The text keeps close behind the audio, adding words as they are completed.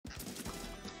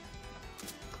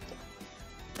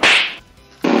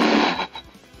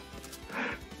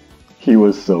He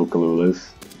was so clueless.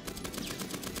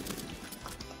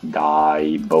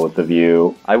 Die, both of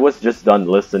you. I was just done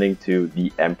listening to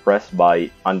The Empress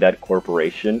by Undead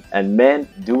Corporation, and man,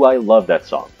 do I love that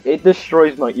song. It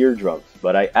destroys my eardrums,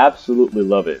 but I absolutely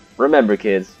love it. Remember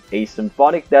kids, a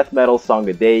symphonic death metal song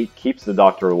a day keeps the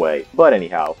doctor away. But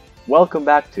anyhow, welcome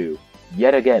back to,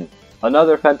 yet again,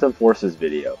 another Phantom Forces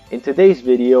video. In today's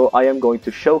video, I am going to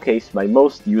showcase my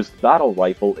most used battle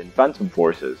rifle in Phantom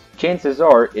Forces. Chances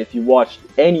are, if you watched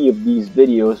any of these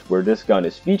videos where this gun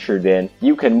is featured in,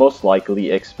 you can most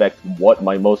likely expect what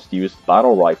my most used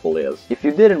battle rifle is. If you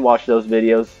didn't watch those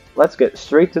videos, let's get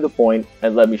straight to the point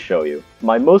and let me show you.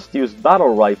 My most used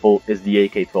battle rifle is the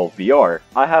AK-12BR.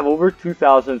 I have over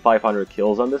 2,500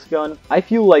 kills on this gun. I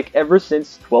feel like ever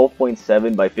since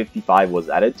 12.7x55 was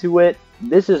added to it,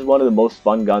 this is one of the most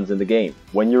fun guns in the game.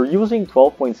 When you're using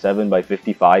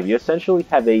 12.7x55, you essentially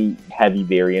have a heavy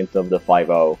variant of the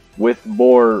 5.0 with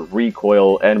more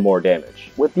recoil and more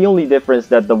damage, with the only difference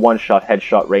that the one-shot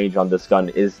headshot range on this gun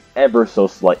is ever so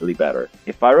slightly better.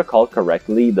 If I recall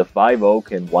correctly, the 5.0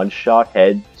 can one-shot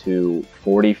head to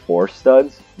 44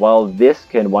 studs, while this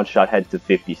can one-shot head to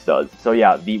 50 studs. So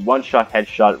yeah, the one-shot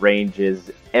headshot range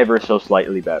is ever so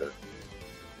slightly better.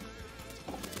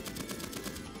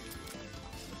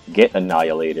 Get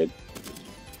annihilated.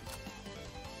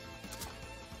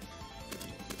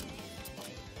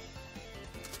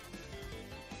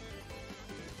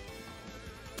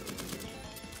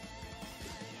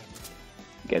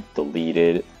 Get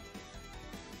deleted.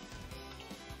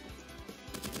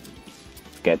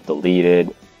 Get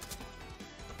deleted.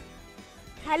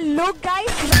 Hello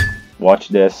guys. Watch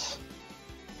this.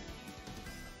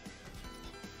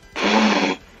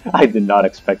 I did not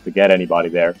expect to get anybody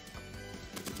there.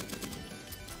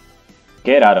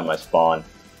 Get out of my spawn.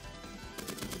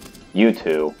 You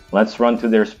two. Let's run to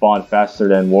their spawn faster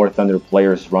than War Thunder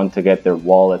players run to get their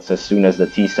wallets as soon as the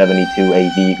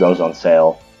T72 AD goes on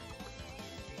sale.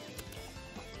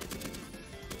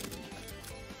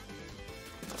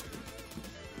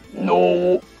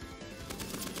 No!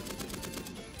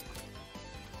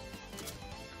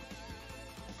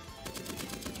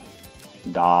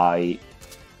 Die.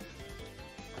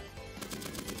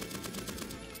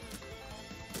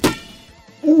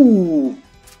 Ooh!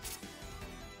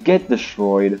 Get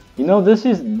destroyed. You know, this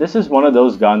is one of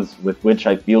those guns with which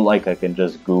I feel like I can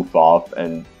just goof off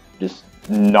and just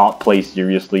not play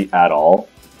seriously at all.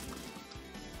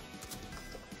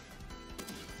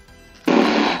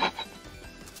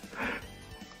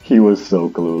 He was so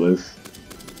clueless.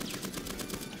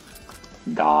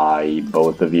 Die,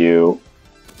 both of you.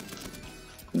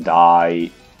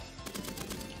 Die.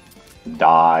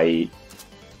 Die.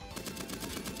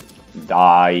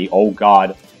 Die. Oh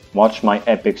god. Watch my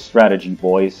epic strategy,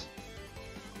 boys.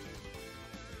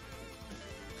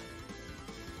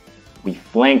 We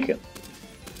flank him.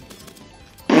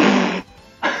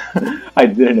 I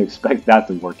didn't expect that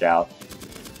to work out.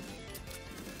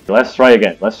 Let's try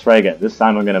again. Let's try again. This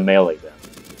time I'm gonna melee them.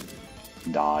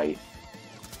 Die.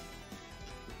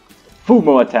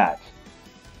 Fumo attack.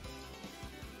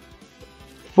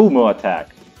 Fumo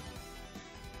attack.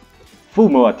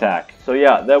 Fumo attack. So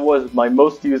yeah, that was my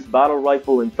most used battle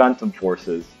rifle in Phantom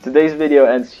Forces. Today's video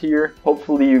ends here.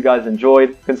 Hopefully you guys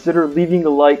enjoyed. Consider leaving a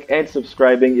like and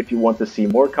subscribing if you want to see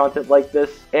more content like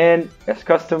this. And as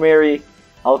customary,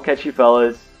 I'll catch you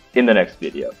fellas in the next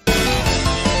video.